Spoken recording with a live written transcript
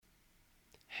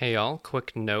Hey all,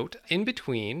 quick note. In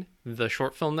between, the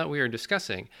short film that we are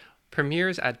discussing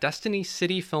premieres at Destiny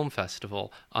City Film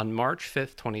Festival on March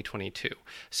 5th, 2022.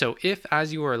 So if,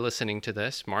 as you are listening to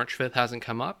this, March 5th hasn't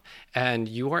come up and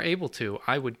you are able to,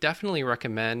 I would definitely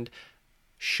recommend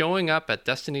showing up at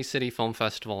Destiny City Film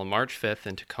Festival on March 5th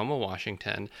in Tacoma,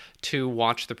 Washington to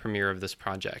watch the premiere of this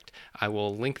project. I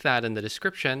will link that in the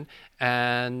description,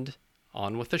 and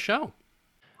on with the show.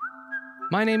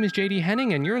 My name is JD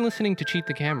Henning, and you're listening to Cheat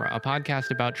the Camera, a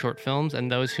podcast about short films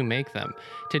and those who make them.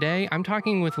 Today, I'm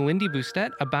talking with Lindy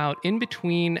Boustet about In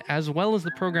Between, as well as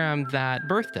the program that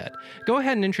birthed it. Go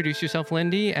ahead and introduce yourself,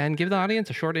 Lindy, and give the audience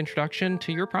a short introduction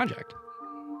to your project.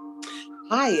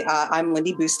 Hi, I'm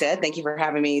Lindy Boustet. Thank you for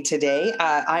having me today.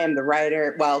 I am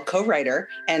the co-writer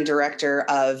and director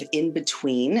of In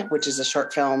Between, which is a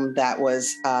short film that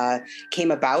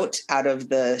came about out of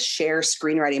the SHARE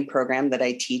screenwriting program that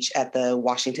I teach at the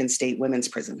Washington State Women's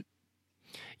Prison.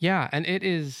 Yeah, and it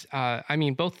is,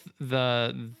 both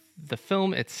the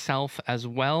film itself as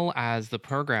well as the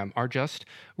program are just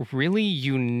really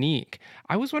unique.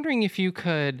 I was wondering if you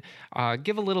could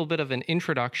give a little bit of an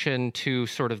introduction to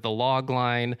sort of the log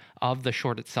line of the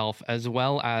short itself, as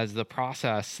well as the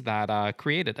process that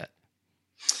created it.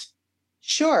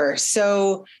 Sure.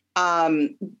 So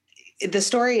the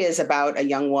story is about a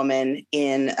young woman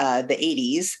in the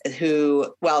 80s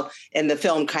who, in the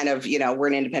film we're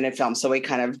an independent film, so we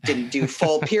kind of didn't do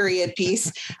full period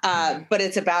piece, but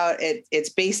it's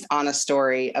based on a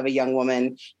story of a young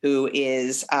woman who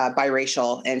is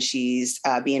biracial, and she's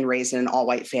being raised in an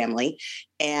all-white family,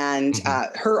 and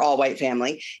her all-white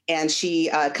family. And she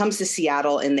comes to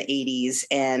Seattle in the 80s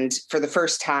and for the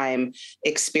first time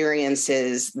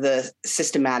experiences the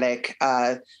systematic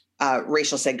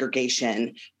racial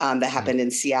segregation that happened in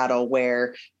Seattle,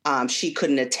 where she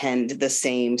couldn't attend the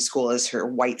same school as her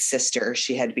white sister.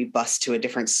 She had to be bused to a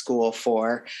different school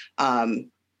for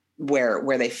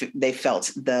where they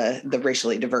felt the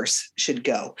racially diverse should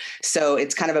go. So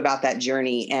it's kind of about that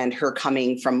journey and her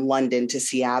coming from London to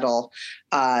Seattle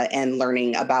and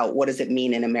learning about what does it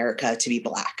mean in America to be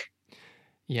Black.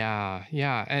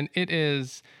 Yeah, and it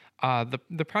is.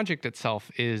 The project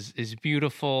itself is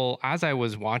beautiful. As I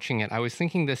was watching it, I was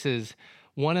thinking this is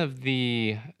one of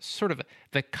the sort of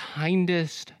the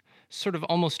kindest, sort of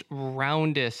almost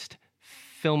roundest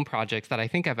film projects that I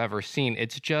think I've ever seen.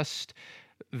 It's just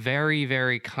very,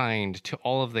 very kind to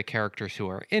all of the characters who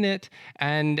are in it,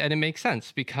 and it makes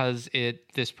sense because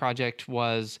this project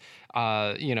was,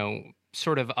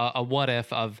 sort of a what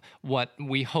if of what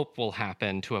we hope will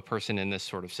happen to a person in this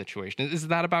sort of situation. Is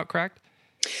that about correct?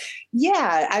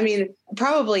 Yeah,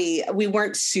 probably we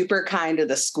weren't super kind to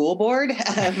the school board.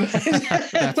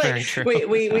 That's very true.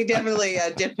 We definitely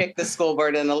depict the school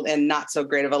board in not so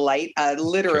great of a light,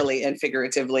 literally and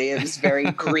figuratively. It was very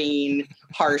green,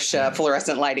 harsh,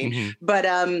 fluorescent lighting. Mm-hmm. But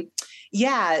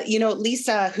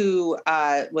Lisa, who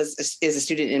is a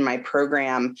student in my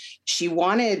program, she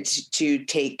wanted to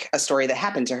take a story that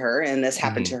happened to her, and this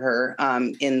happened to her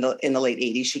in the late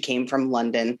 80s. She came from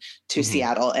London to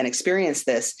Seattle and experienced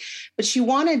this, but she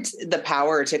wanted the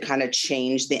power to kind of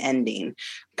change the ending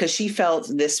because she felt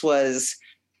this was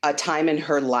a time in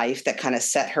her life that kind of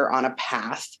set her on a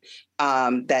path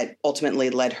that ultimately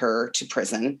led her to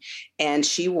prison. And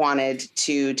she wanted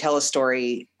to tell a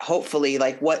story, hopefully,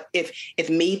 like what if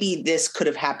maybe this could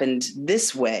have happened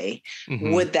this way,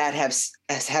 would that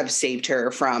have saved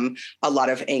her from a lot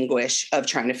of anguish of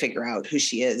trying to figure out who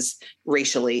she is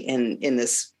racially in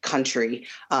this country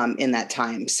in that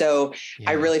time. So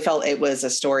I really felt it was a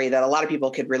story that a lot of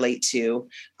people could relate to,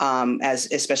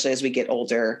 especially as we get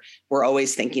older. We're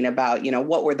always thinking about,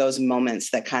 what were those moments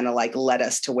that kind of like led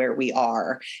us to where we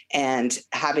are, and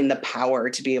having the power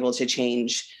to be able to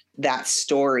change that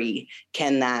story.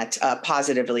 Can that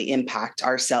positively impact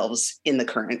ourselves in the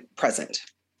current present?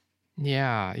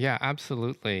 Yeah,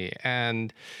 absolutely.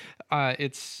 And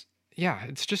it's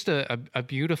just a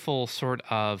beautiful sort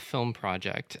of film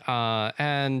project.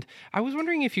 And I was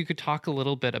wondering if you could talk a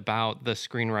little bit about the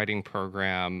screenwriting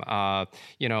program, how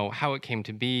it came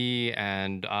to be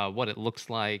and what it looks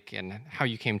like and how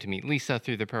you came to meet Lisa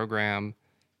through the program.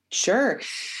 Sure.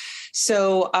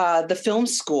 So the film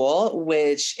school,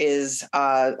 which is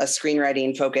a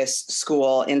screenwriting focused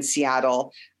school in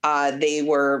Seattle, they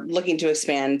were looking to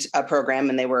expand a program,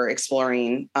 and they were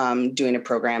exploring doing a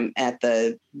program at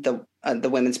the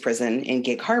women's prison in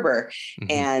Gig Harbor.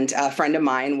 And a friend of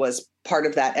mine was part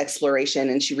of that exploration,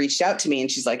 and she reached out to me and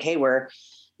she's like, hey, we're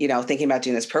thinking about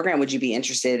doing this program. Would you be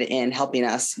interested in helping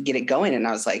us get it going? And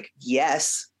I was like,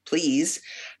 yes, please.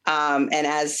 And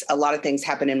as a lot of things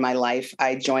happen in my life,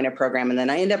 I join a program and then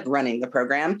I end up running the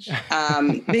program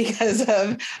because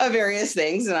of various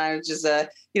things. And I'm just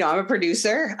I'm a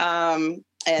producer.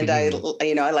 And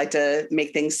I like to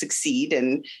make things succeed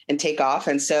and take off.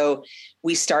 And so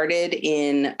we started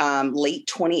in late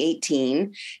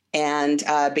 2018, and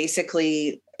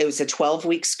basically it was a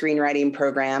 12-week screenwriting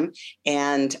program.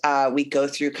 And we go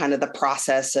through kind of the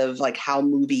process of like how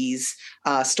movies,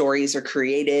 stories are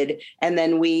created. And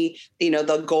then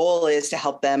the goal is to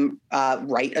help them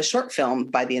write a short film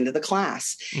by the end of the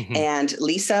class. Mm-hmm. And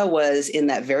Lisa was in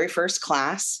that very first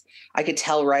class. I could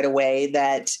tell right away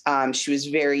that she was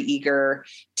very eager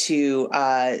to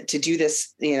do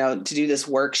this, to do this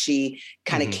work. She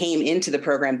kind of came into the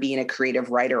program being a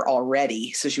creative writer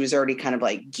already. So she was already kind of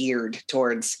like geared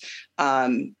towards,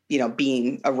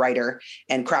 being a writer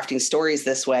and crafting stories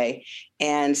this way.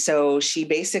 And so she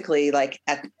basically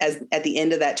at the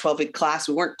end of that 12-week class,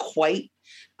 we weren't quite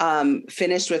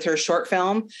finished with her short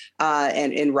film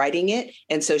and writing it.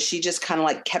 And so she just kind of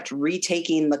like kept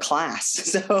retaking the class.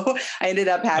 So I ended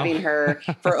up having her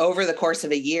for over the course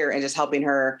of a year and just helping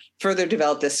her further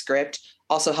develop this script,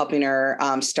 also helping her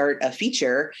start a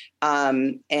feature.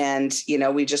 And,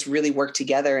 we just really worked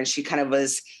together, and she kind of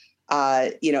was,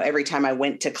 every time I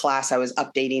went to class, I was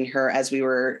updating her as we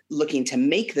were looking to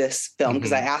make this film.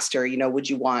 Because I asked her, would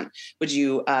you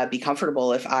be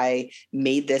comfortable if I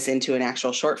made this into an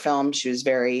actual short film? She was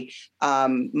very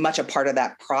much a part of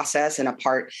that process and a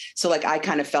part. So like, I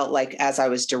kind of felt like as I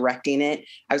was directing it,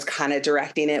 I was kind of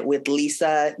directing it with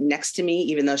Lisa next to me,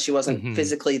 even though she wasn't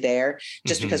physically there,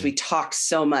 just because we talked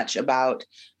so much about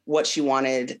what she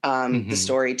wanted the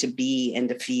story to be and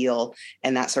to feel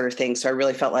and that sort of thing. So I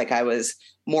really felt like I was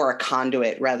more a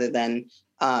conduit rather than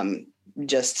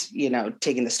just,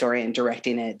 taking the story and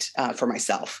directing it for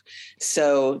myself.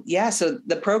 So, so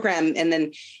the program, and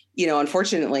then,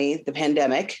 unfortunately the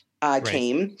pandemic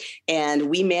came, and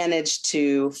we managed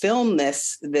to film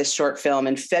this short film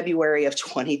in February of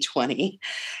 2020.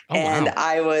 And wow.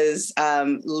 I was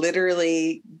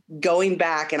literally going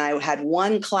back, and I had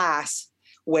one class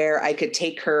where I could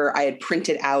take her. I had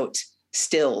printed out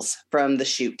stills from the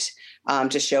shoot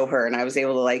to show her. And I was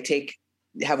able to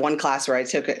have one class where I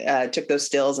took those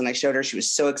stills and I showed her. She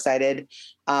was so excited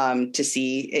to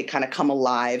see it kind of come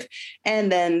alive.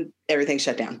 And then everything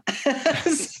shut down. And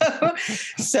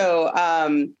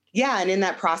in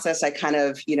that process, I kind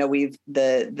of,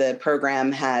 the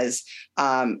program has,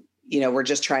 we're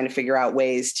just trying to figure out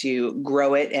ways to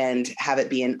grow it and have it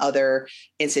be in other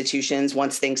institutions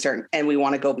once things start. And we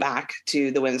want to go back to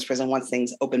the women's prison once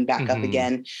things open back up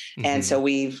again. And so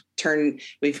we've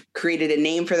created a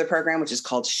name for the program, which is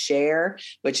called SHARE,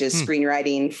 which is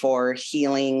screenwriting for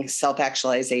healing,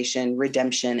 self-actualization,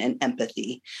 redemption, and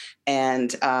empathy.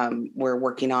 And we're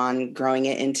working on growing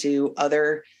it into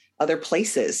other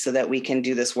places so that we can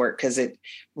do this work, because it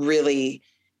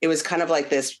was kind of like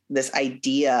this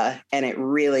idea, and it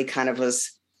really kind of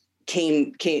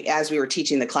came as we were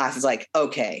teaching the class. It's like,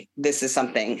 okay, this is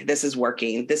something, this is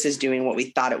working, this is doing what we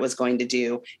thought it was going to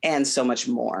do, and so much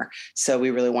more. So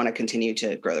we really want to continue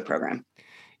to grow the program.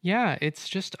 Yeah, it's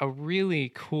just a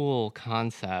really cool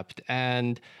concept.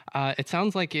 And it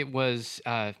sounds like it was,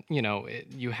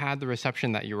 you had the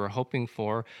reception that you were hoping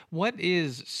for. What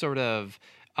is sort of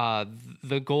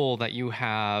the goal that you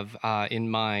have in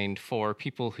mind for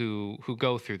people who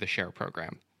go through the SHARE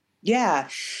program? Yeah,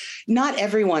 not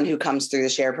everyone who comes through the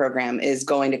SHARE program is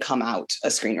going to come out a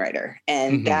screenwriter.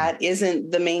 And that isn't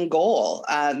the main goal.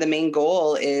 The main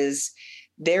goal is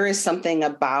there is something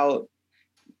about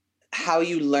how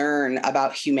you learn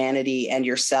about humanity and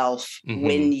yourself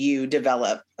when you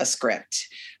develop a script.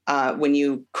 When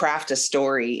you craft a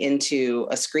story into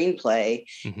a screenplay,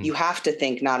 you have to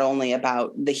think not only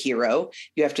about the hero,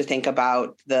 you have to think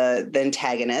about the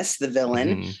antagonist, the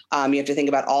villain. You have to think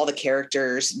about all the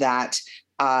characters that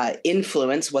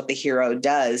influence what the hero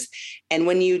does. And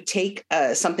when you take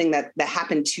something that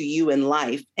happened to you in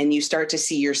life, and you start to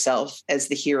see yourself as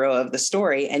the hero of the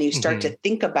story, and you start to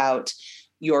think about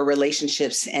your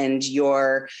relationships and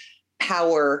your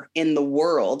power in the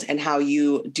world, and how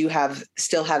you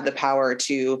still have the power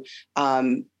to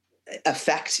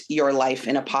affect your life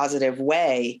in a positive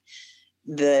way,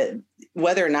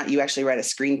 whether or not you actually write a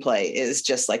screenplay is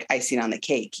just like icing on the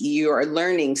cake. You are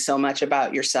learning so much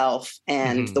about yourself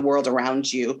and the world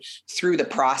around you through the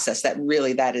process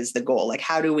that is the goal. Like,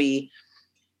 how do we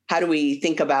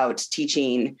think about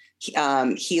teaching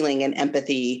healing and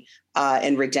empathy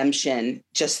and redemption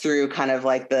just through kind of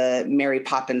like the Mary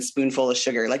Poppins spoonful of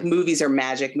sugar. Like movies are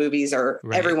magic. Movies are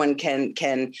right. Everyone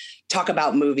can talk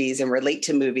about movies and relate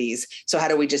to movies. So how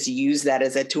do we just use that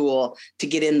as a tool to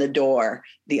get in the door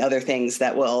the other things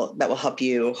that will help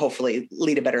you hopefully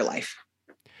lead a better life?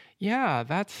 Yeah,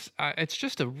 that's it's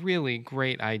just a really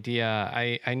great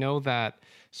idea. I know that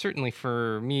certainly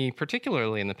for me,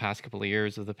 particularly in the past couple of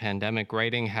years of the pandemic,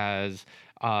 writing has,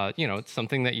 it's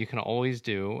something that you can always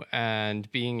do,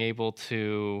 and being able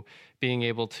to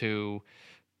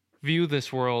view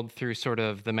this world through sort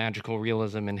of the magical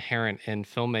realism inherent in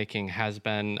filmmaking has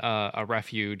been a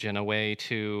refuge and a way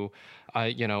to,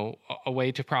 a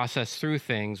way to process through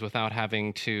things without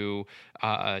having to,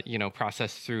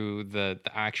 process through the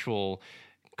actual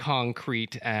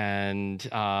concrete and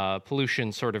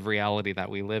pollution sort of reality that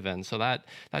we live in. So that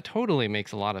totally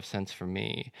makes a lot of sense for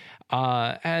me.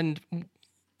 And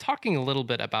talking a little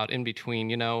bit about In Between,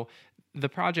 the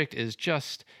project is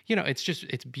just,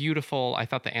 it's beautiful. I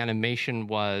thought the animation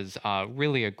was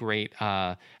really a great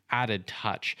added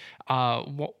touch.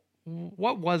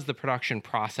 What was the production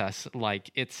process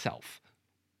like itself?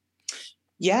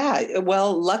 Yeah,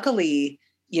 well, luckily,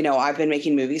 I've been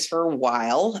making movies for a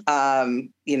while.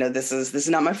 This is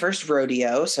not my first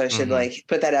rodeo, so I should like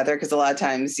put that out there, because a lot of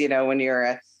times,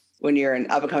 when you're an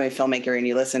up and coming filmmaker and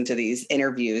you listen to these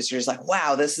interviews, you're just like,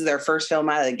 wow, this is their first film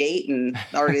out of the gate and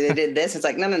already they did this. It's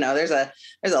like, no. There's a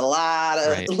lot of,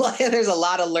 right. There's a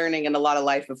lot of learning and a lot of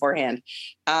life beforehand.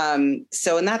 And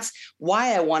that's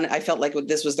why I felt like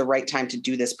this was the right time to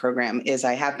do this program. Is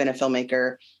I have been a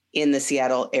filmmaker in the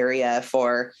Seattle area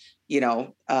for,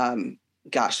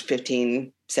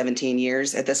 15, 17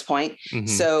 years at this point. Mm-hmm.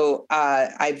 So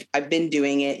I've been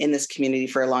doing it in this community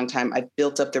for a long time. I've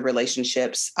built up the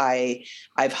relationships.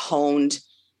 I've honed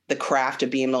the craft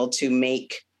of being able to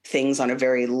make things on a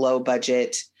very low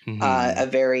budget, a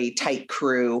very tight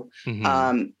crew, in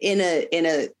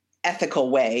a ethical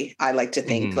way. I like to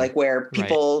think like where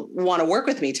people want to work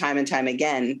with me time and time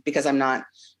again, because I'm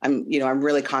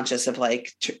really conscious of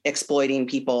like exploiting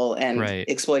people and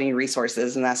exploiting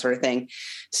resources and that sort of thing.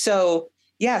 So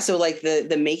yeah. So like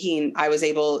the making, I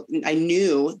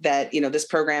knew that, this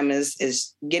program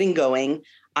is getting going.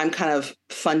 I'm kind of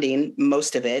funding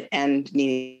most of it and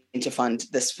needing to fund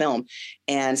this film.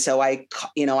 And so I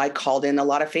called in a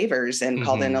lot of favors and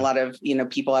called in a lot of,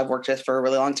 people I've worked with for a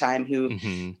really long time who,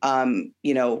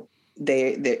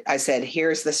 I said,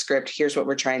 here's the script, here's what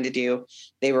we're trying to do.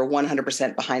 They were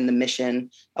 100% behind the mission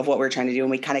of what we're trying to do.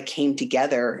 And we kind of came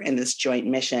together in this joint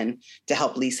mission to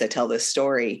help Lisa tell this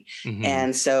story.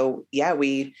 And so, yeah,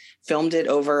 we filmed it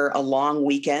over a long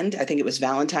weekend. I think it was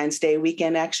Valentine's Day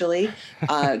weekend, actually.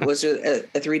 It was a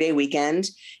 3-day weekend.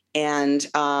 And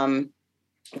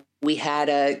we had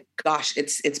it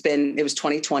was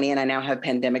 2020 and I now have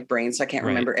pandemic brain, so I can't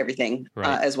remember everything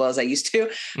as well as I used to,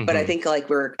 but I think like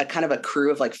we're a kind of a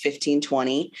crew of like 15,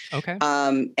 20. Okay.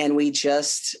 And we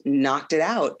just knocked it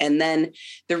out. And then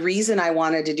the reason I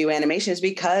wanted to do animation is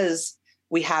because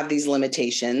we have these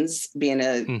limitations being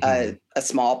a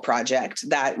small project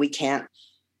that we can't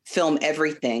film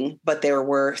everything, but there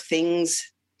was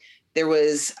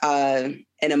an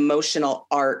emotional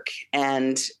arc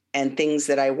and things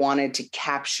that I wanted to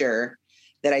capture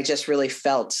that I just really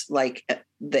felt like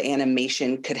the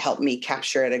animation could help me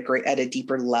capture at a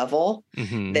deeper level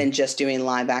than just doing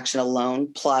live action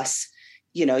alone. Plus,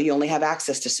 you only have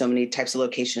access to so many types of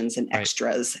locations and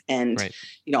extras and,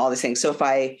 all these things. So if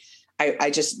I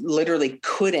just literally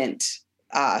couldn't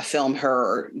film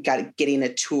her getting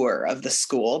a tour of the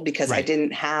school because I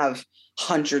didn't have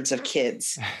hundreds of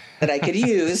kids that I could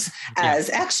use as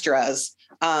extras.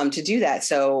 To do that.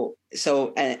 So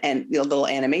the little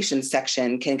animation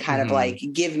section can kind of like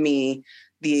give me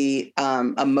the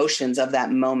emotions of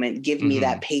that moment, give me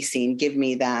that pacing, give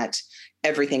me that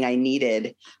everything I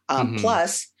needed.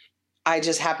 Plus, I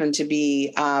just happen to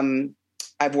be,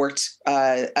 I've worked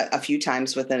a few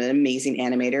times with an amazing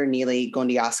animator, Neely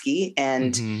Gondiaski,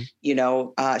 and,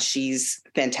 she's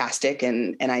fantastic.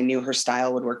 And I knew her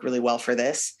style would work really well for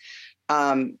this.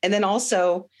 And then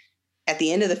also, at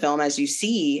the end of the film, as you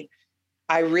see,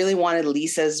 I really wanted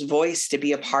Lisa's voice to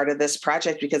be a part of this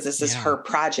project because this is her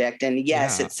project. And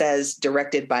yes, it says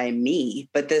directed by me,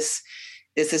 but this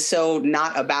is so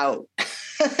not about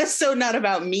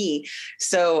me.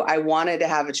 So I wanted to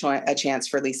have a chance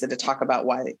for Lisa to talk about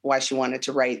why she wanted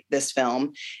to write this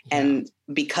film. Yeah. And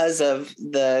because of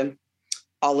the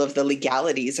all of the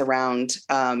legalities around,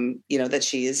 that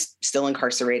she is still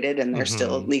incarcerated and there's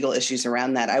still legal issues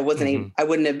around that. I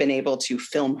wouldn't have been able to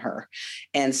film her.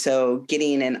 And so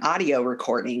getting an audio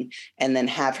recording and then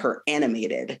have her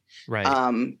animated,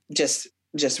 right.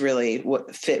 Just really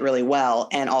fit really well,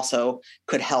 and also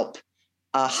could help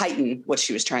heighten what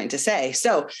she was trying to say.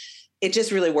 So it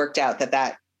just really worked out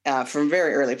that from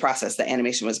very early process, the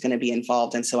animation was going to be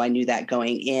involved. And so I knew that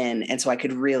going in. And so I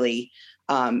could really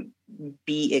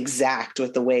be exact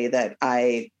with the way that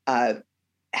I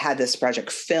had this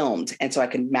project filmed. And so I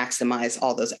could maximize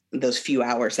all those few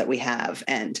hours that we have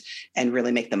and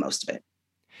really make the most of it.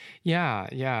 Yeah,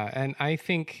 yeah. And I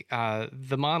think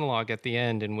the monologue at the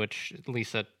end, in which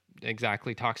Lisa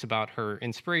exactly talks about her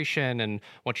inspiration and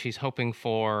what she's hoping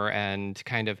for, and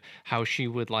kind of how she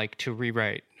would like to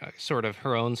rewrite sort of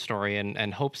her own story,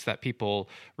 and hopes that people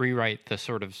rewrite the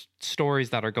sort of stories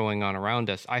that are going on around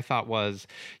us, I thought was,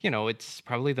 it's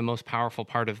probably the most powerful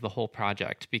part of the whole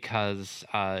project, because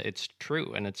it's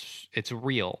true and it's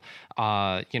real,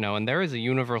 and there is a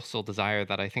universal desire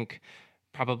that I think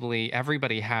probably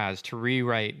everybody has to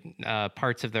rewrite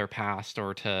parts of their past,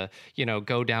 or to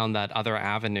go down that other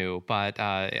avenue. But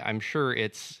I'm sure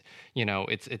it's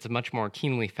much more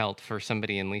keenly felt for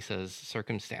somebody in Lisa's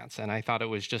circumstance. And I thought it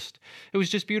was just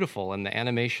beautiful, and the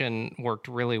animation worked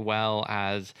really well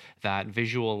as that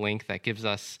visual link that gives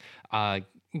us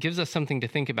something to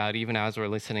think about, even as we're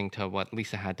listening to what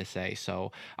Lisa had to say.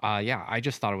 So I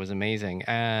just thought it was amazing.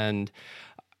 And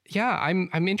yeah,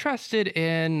 I'm interested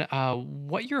in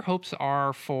what your hopes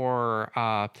are for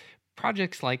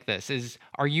projects like this.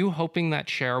 Are you hoping that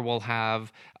Cher will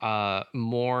have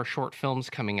more short films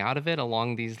coming out of it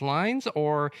along these lines,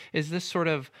 or is this sort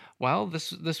of, well,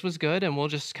 this was good and we'll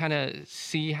just kind of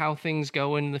see how things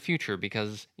go in the future,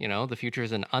 because the future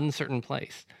is an uncertain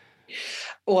place?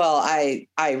 Well, I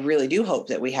really do hope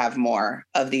that we have more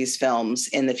of these films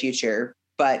in the future,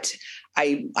 but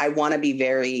I want to be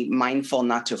very mindful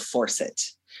not to force it.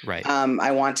 Right.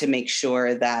 I want to make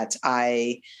sure that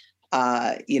I'm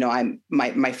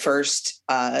my first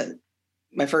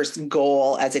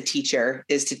goal as a teacher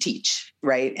is to teach,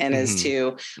 right, and is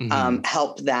to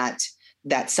help that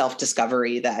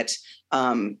self-discovery, that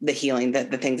the healing,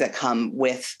 that the things that come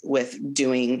with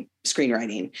doing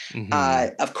screenwriting.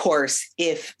 Of course,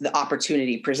 if the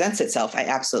opportunity presents itself, I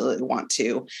absolutely want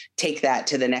to take that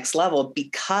to the next level,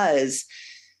 because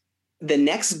the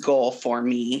next goal for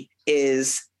me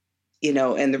is,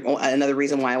 another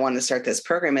reason why I wanted to start this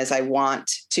program is I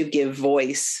want to give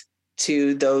voice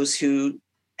to those who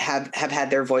have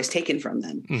had their voice taken from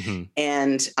them.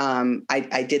 And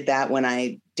I did that when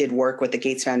I did work with the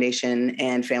Gates Foundation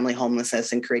and family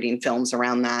homelessness, and creating films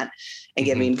around that and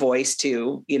giving voice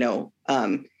to,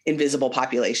 invisible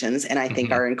populations. And I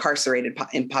think our incarcerated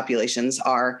populations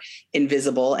are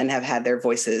invisible and have had their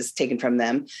voices taken from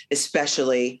them,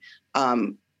 especially,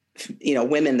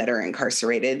 women that are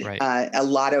incarcerated. Right. A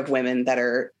lot of women that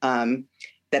are,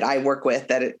 that I work with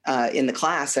that in the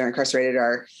class that are incarcerated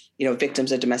are,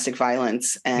 victims of domestic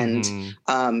violence and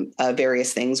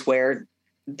various things where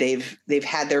they've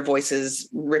had their voices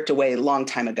ripped away a long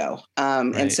time ago.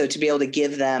 Right. And so to be able to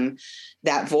give them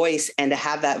that voice, and to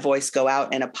have that voice go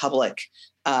out in a public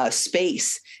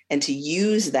space, and to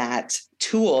use that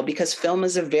tool, because film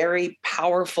is a very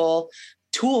powerful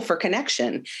tool for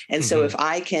connection. And so if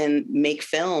I can make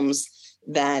films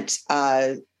that,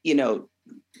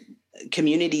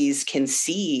 communities can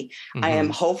see, I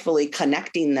am hopefully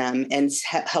connecting them and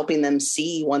helping them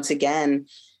see once again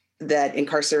that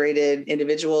incarcerated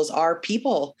individuals are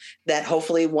people that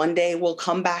hopefully one day will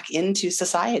come back into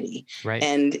society. Right.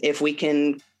 And if we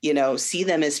can, see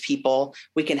them as people,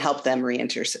 we can help them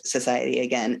reenter society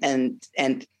again, and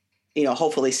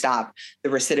hopefully stop the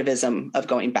recidivism of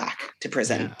going back to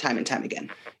prison time and time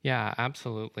again. Yeah,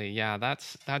 absolutely. Yeah,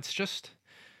 that's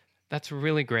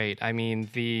really great. I mean,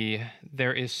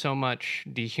 there is so much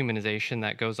dehumanization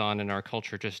that goes on in our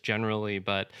culture just generally,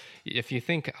 but if you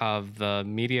think of the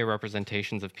media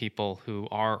representations of people who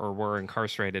are or were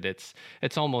incarcerated, it's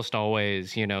almost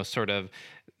always, sort of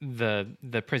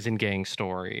the prison gang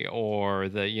story, or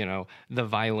the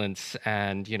violence,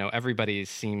 and everybody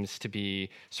seems to be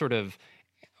sort of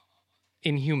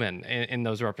inhuman in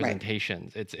those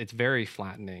representations. Right. It's very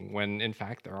flattening, when in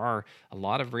fact there are a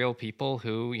lot of real people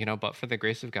who, but for the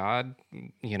grace of God,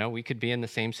 we could be in the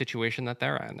same situation that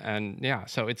they're in. And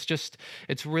so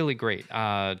it's really great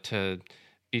to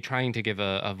be trying to give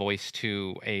a voice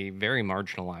to a very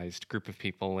marginalized group of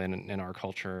people in our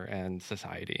culture and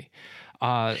society.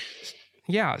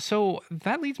 Yeah, so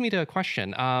that leads me to a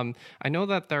question. I know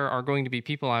that there are going to be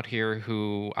people out here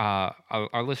who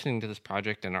are listening to this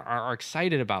project and are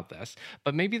excited about this,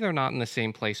 but maybe they're not in the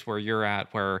same place where you're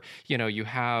at, where you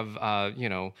have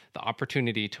the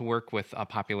opportunity to work with a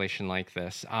population like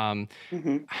this.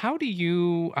 Mm-hmm. How do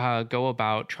you go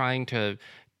about trying to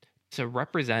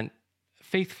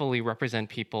faithfully represent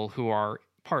people who are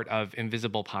part of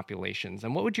invisible populations?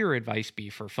 And what would your advice be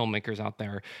for filmmakers out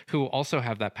there who also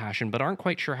have that passion but aren't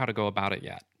quite sure how to go about it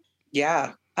yet?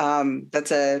 Yeah,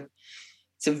 it's a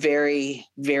very,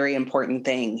 very important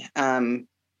thing.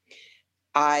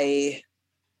 I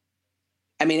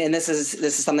I mean, and this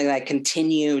is something that I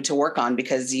continue to work on,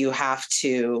 because you have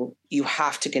to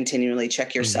continually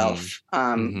check yourself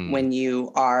when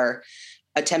you are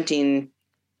attempting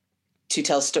to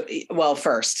tell story. Well,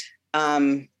 first,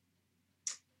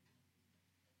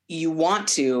 you want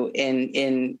to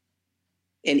in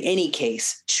any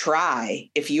case try,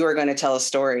 if you are going to tell a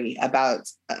story about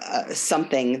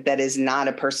something that is not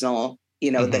a personal,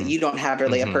 that you don't have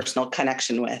really a personal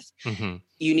connection with.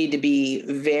 You need to be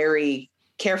very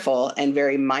careful and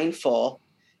very mindful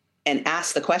and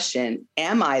ask the question,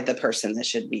 am I the person that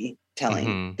should be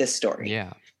telling this story?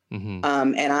 Yeah. And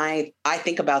I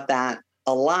think about that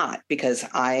a lot, because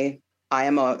I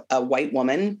am a white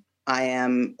woman. I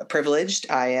am privileged.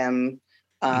 I am,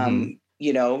 I'm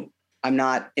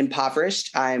not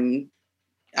impoverished. I'm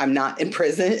not in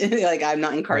prison. Like, I'm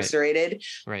not incarcerated.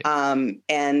 Right.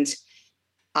 And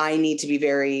I need to be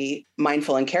very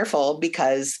mindful and careful,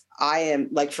 because I am,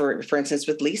 like, for instance,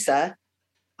 with Lisa,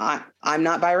 I'm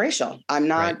not biracial. I'm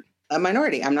not a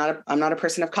minority. I'm not a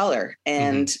person of color.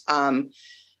 And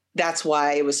that's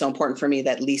why it was so important for me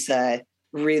that Lisa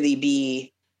really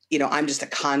be, I'm just a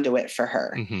conduit for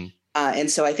her.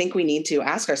 And so I think we need to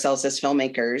ask ourselves as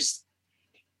filmmakers,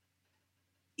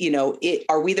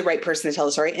 are we the right person to tell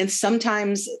the story? And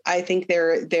sometimes I think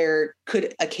there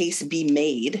could a case be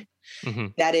made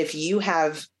that if you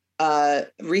have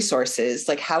resources,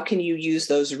 like, how can you use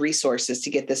those resources to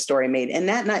get this story made? And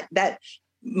that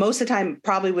most of the time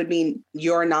probably would mean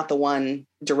you're not the one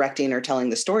directing or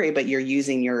telling the story, but you're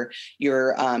using your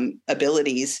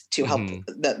abilities to help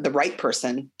the right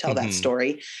person tell that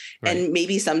story. Right. And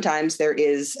maybe sometimes there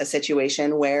is a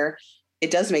situation where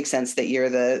it does make sense that you're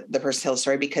the person to tell the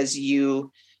story, because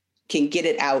you can get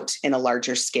it out in a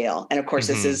larger scale. And of course,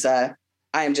 this is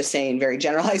I am just saying very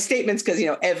generalized statements, because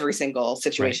every single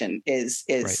situation is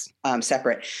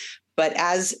separate. But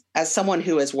as someone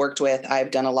who has worked with,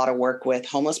 I've done a lot of work with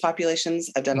homeless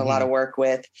populations. I've done a lot of work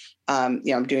with, I'm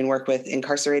doing work with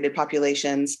incarcerated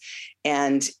populations,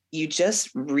 and you just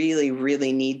really,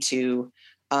 really need to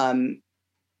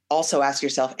also ask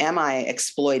yourself, am I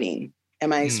exploiting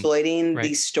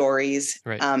these stories?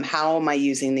 How am I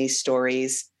using these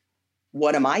stories?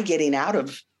 What am I getting out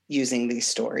of using these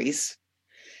stories?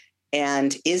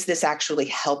 And is this actually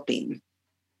helping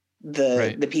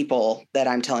the people that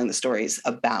I'm telling the stories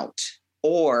about?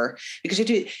 Or, because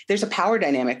there's a power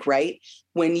dynamic, right?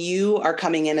 When you are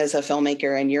coming in as a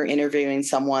filmmaker and you're interviewing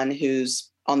someone who's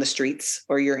on the streets,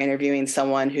 or you're interviewing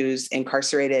someone who's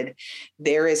incarcerated,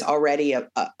 there is already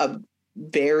a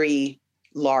very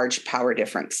large power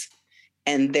difference.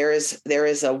 And there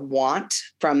is a want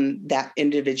from that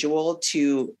individual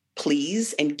to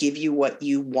please and give you what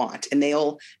you want. And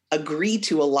they'll agree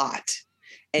to a lot.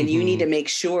 And you need to make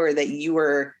sure that you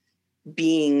are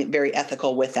being very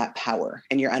ethical with that power,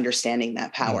 and you're understanding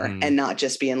that power, and not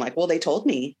just being like, well, they told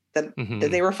me that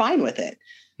they were fine with it.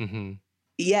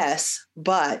 Yes,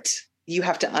 but you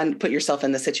have to put yourself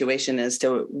in the situation as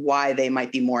to why they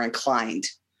might be more inclined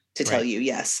to tell you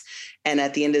yes. And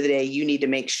at the end of the day, you need to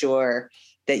make sure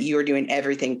that you are doing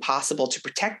everything possible to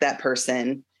protect that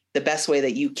person the best way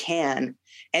that you can.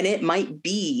 And it might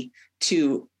be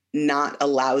to not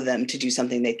allow them to do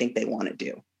something they think they want to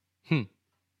do.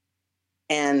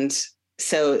 And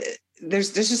so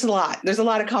there's just a lot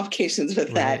of complications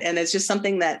with that. And it's just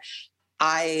something that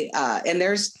and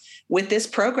there's, with this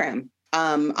program,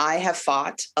 I have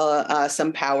fought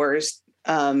some powers,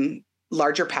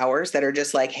 larger powers that are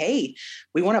just like, hey,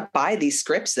 we want to buy these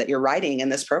scripts that you're writing in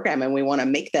this program, and we want to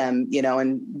make them,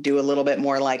 and do a little bit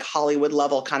more like Hollywood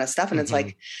level kind of stuff. And it's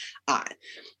like,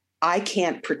 I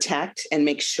can't protect and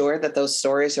make sure that those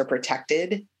stories are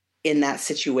protected in that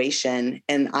situation.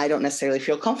 And I don't necessarily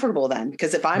feel comfortable then,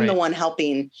 because if I'm the one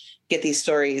helping get these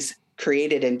stories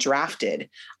created and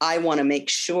drafted, I want to make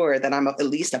sure that I'm at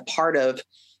least a part of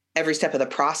every step of the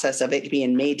process of it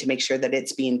being made, to make sure that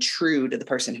it's being true to the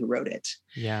person who wrote it.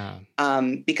 Yeah.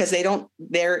 Because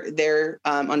they're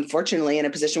unfortunately in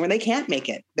a position where they can't make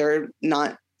it. They're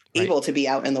not able to be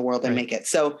out in the world and make it.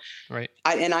 So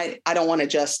I don't want to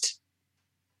just,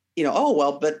 oh,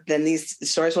 well, but then these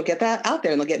stories will get that out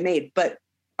there and they'll get made. But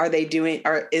are they doing,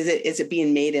 or is it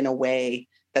being made in a way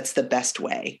that's the best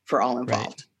way for all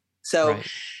involved? So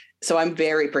I'm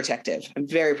very protective. I'm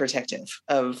very protective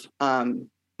of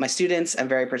my students. I'm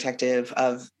very protective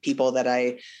of people that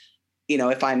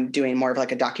if I'm doing more of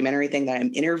like a documentary thing that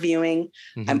I'm interviewing,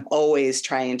 I'm always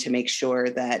trying to make sure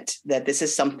that this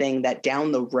is something that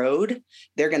down the road,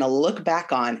 they're going to look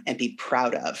back on and be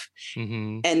proud of.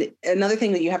 And another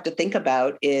thing that you have to think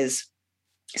about is,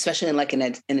 especially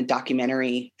in a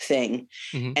documentary thing.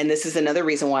 And this is another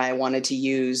reason why I wanted to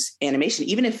use animation.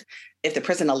 Even if the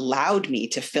president allowed me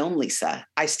to film Lisa,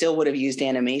 I still would have used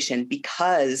animation,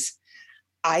 because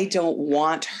I don't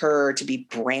want her to be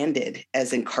branded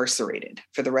as incarcerated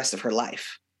for the rest of her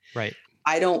life. Right.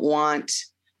 I don't want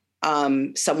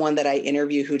someone that I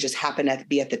interview who just happened to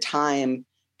be at the time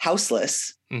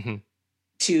houseless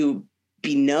to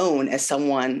be known as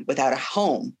someone without a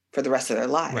home for the rest of their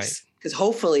lives. Because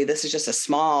hopefully this is just a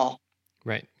small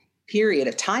period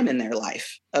of time in their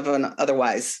life of an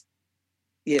otherwise,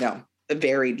 a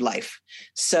varied life.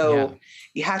 So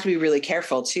you have to be really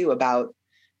careful too about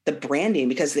the branding,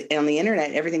 because on the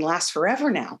internet, everything lasts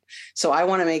forever now. So I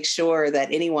want to make sure that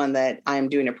anyone that I'm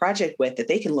doing a project with, that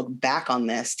they can look back on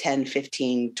this 10,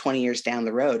 15, 20 years down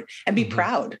the road and be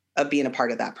proud of being a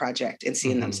part of that project and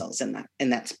seeing themselves in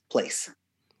that place.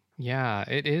 Yeah,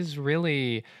 it is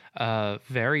really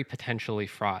very potentially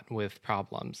fraught with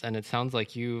problems. And it sounds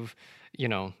like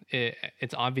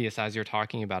it's obvious as you're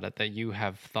talking about it that you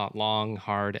have thought long,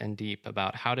 hard, and deep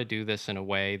about how to do this in a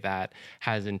way that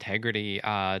has integrity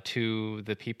to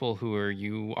the people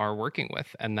you are working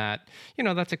with. And that,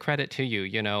 that's a credit to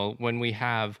you. When we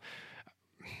have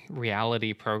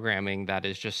reality programming that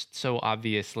is just so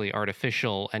obviously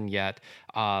artificial, and yet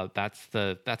that's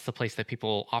the place that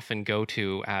people often go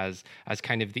to as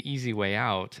kind of the easy way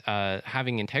out.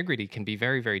 Having integrity can be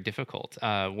very, very difficult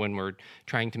when we're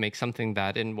trying to make something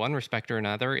that in one respect or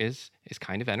another is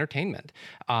kind of entertainment,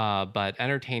 but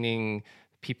entertaining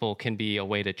people can be a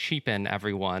way to cheapen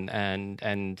everyone, and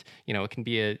it can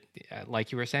be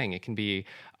like you were saying, it can be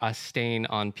a stain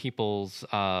on people's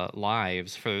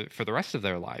lives for the rest of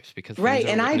their lives, because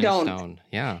and I don't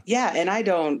and I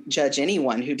don't judge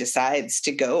anyone who decides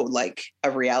to go like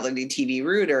a reality TV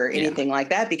route or anything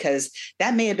like that, because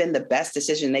that may have been the best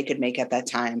decision they could make at that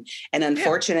time. And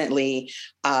unfortunately,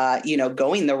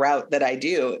 going the route that I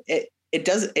do, it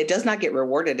does not get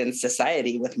rewarded in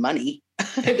society with money.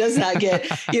 It does not get,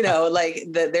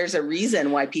 there's a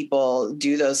reason why people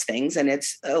do those things. And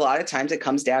it's a lot of times it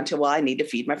comes down to, well, I need to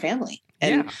feed my family.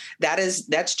 And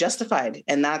that's justified.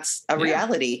 And that's a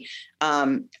reality.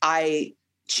 I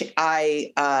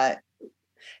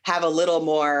have a little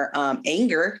more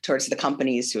anger towards the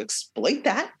companies who exploit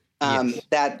that.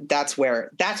 That's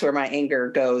where my anger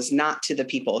goes, not to the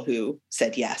people who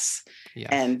said yes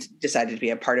and decided to be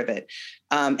a part of it.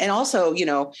 And also,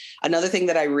 another thing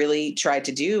that I really tried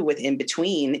to do with In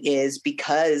Between is,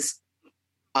 because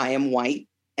I am white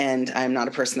and I'm not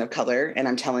a person of color, and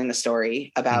I'm telling the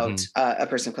story about a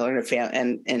person of color and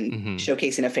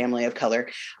showcasing a family of color,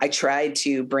 I tried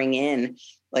to bring in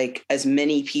like as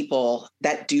many people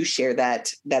that do share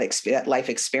that life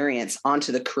experience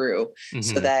onto the crew,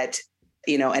 so that,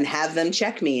 and have them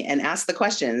check me and ask the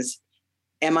questions.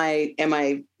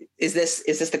 Is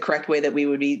this the correct way that we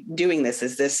would be doing this?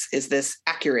 Is this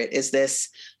accurate? Is this,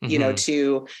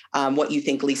 to what you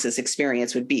think Lisa's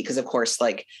experience would be? Because of course,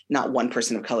 like not one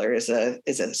person of color is a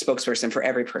spokesperson for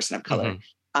every person of color.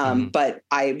 But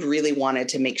I really wanted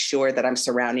to make sure that I'm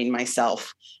surrounding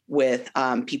myself with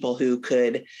people who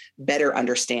could better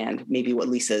understand maybe what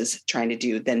Lisa's trying to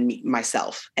do than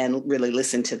myself, and really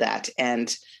listen to that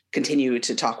and continue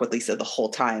to talk with Lisa the whole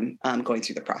time going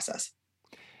through the process.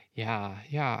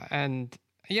 Yeah. And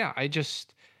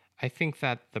I think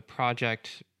that the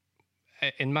project,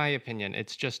 in my opinion,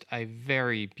 it's just a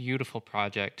very beautiful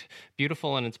project,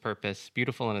 beautiful in its purpose,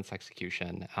 beautiful in its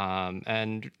execution,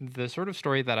 and the sort of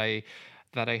story that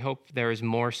I hope there is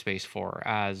more space for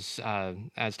as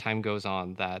time goes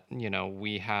on. That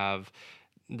we have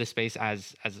the space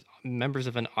as members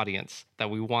of an audience that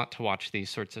we want to watch these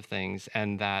sorts of things,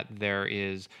 and that there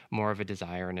is more of a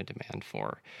desire and a demand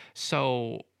for.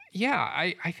 So.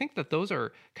 Yeah, I think that those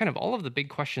are kind of all of the big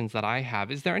questions that I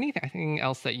have. Is there anything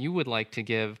else that you would like to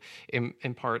give in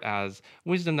part as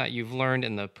wisdom that you've learned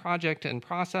in the project and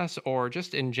process, or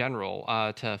just in general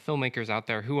to filmmakers out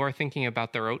there who are thinking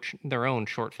about their own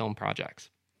short film projects?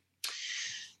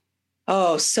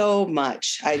 Oh, so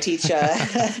much. I teach,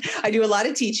 I do a lot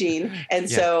of teaching. And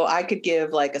Yeah. so I could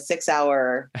give like a 6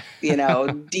 hour,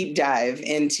 deep dive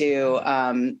into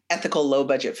ethical low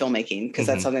budget filmmaking, because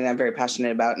that's something that I'm very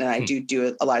passionate about. And I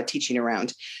do a lot of teaching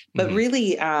around. But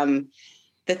really,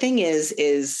 the thing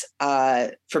is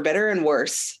for better and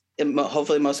worse,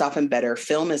 hopefully most often better,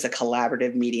 film is a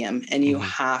collaborative medium, and you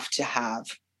have to have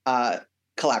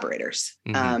collaborators.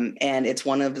 And it's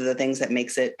one of the things that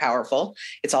makes it powerful.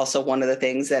 It's also one of the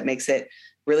things that makes it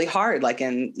really hard, like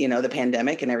in, the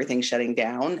pandemic and everything shutting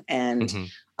down. And,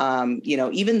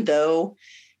 even though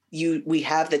we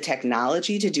have the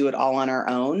technology to do it all on our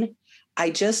own,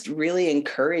 I just really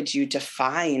encourage you to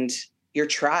find your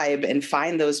tribe and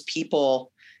find those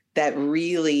people that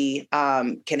really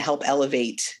can help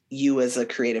elevate you as a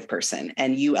creative person,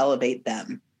 and you elevate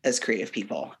them as creative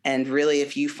people. And really,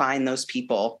 if you find those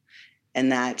people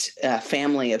and that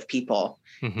family of people,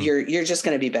 you're just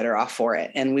going to be better off for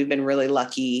it. And we've been really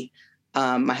lucky.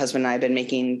 My husband and I have been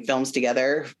making films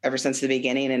together ever since the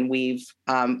beginning, and we've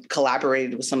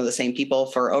collaborated with some of the same people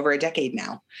for over a decade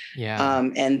now. Yeah.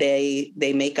 And they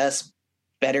make us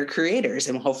better creators,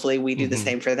 and hopefully we do the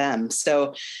same for them.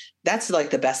 So that's like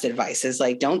the best advice, is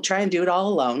like, don't try and do it all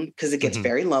alone, because it gets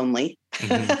very lonely.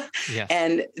 Yes.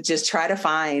 And just try to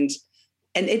find,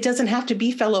 and it doesn't have to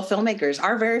be fellow filmmakers.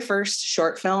 Our very first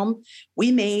short film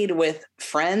we made with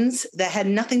friends that had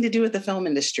nothing to do with the film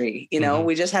industry.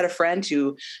 We just had a friend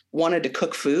who wanted to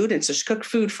cook food, and so she cooked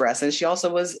food for us. And she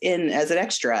also was in as an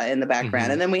extra in the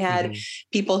background. And then we had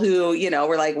people who,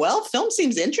 were like, well, film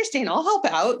seems interesting, I'll help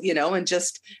out, and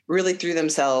just really threw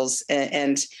themselves.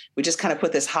 And we just kind of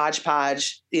put this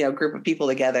hodgepodge, group of people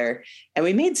together, and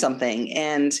we made something.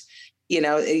 And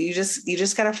you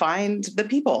just got to find the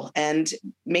people and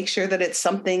make sure that it's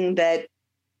something that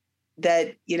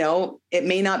it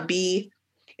may not be,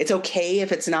 it's okay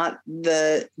if it's not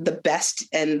the best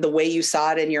and the way you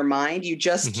saw it in your mind. You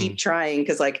just keep trying,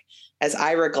 because like, as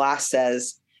Ira Glass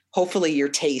says, hopefully your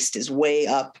taste is way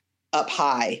up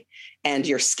high, and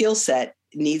your skill set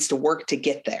needs to work to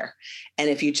get there. And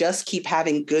if you just keep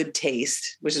having good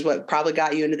taste, which is what probably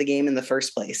got you into the game in the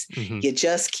first place, you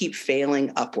just keep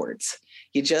failing upwards.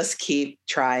 You just keep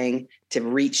trying to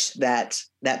reach that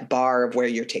bar of where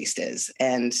your taste is.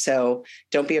 And so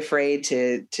don't be afraid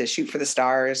to shoot for the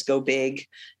stars, go big,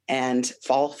 and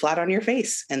fall flat on your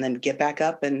face, and then get back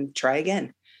up and try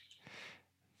again.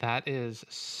 That is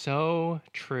so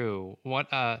true.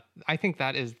 I think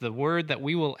that is the word that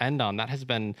we will end on. That has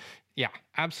been, yeah,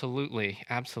 absolutely.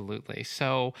 Absolutely.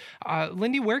 So,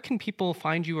 Lindy, where can people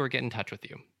find you or get in touch with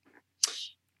you?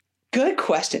 Good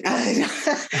question.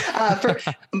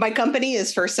 My company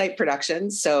is First Sight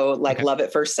Productions. So Love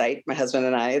at First Sight, my husband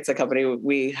and I, it's a company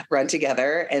we run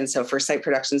together. And so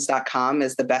firstsightproductions.com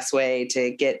is the best way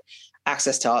to get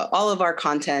access to all of our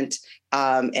content,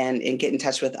 and get in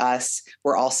touch with us.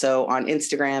 We're also on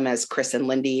Instagram as Chris and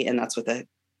Lindy, and that's with a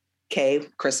K,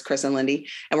 Chris and Lindy.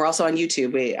 And we're also on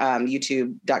YouTube.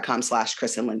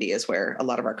 YouTube.com/Chris and Lindy is where a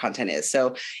lot of our content is.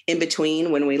 So in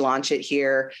between, when we launch it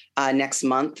here next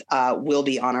month, we'll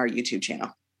be on our YouTube channel.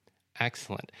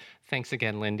 Excellent. Thanks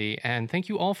again, Lindy. And thank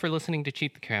you all for listening to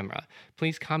Cheat the Camera.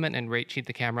 Please comment and rate Cheat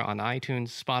the Camera on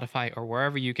iTunes, Spotify, or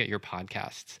wherever you get your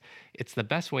podcasts. It's the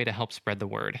best way to help spread the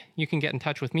word. You can get in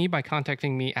touch with me by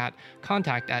contacting me at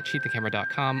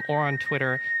contact@cheatthecamera.com or on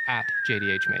Twitter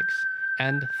 @JDHmakes.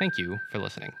 And thank you for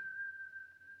listening.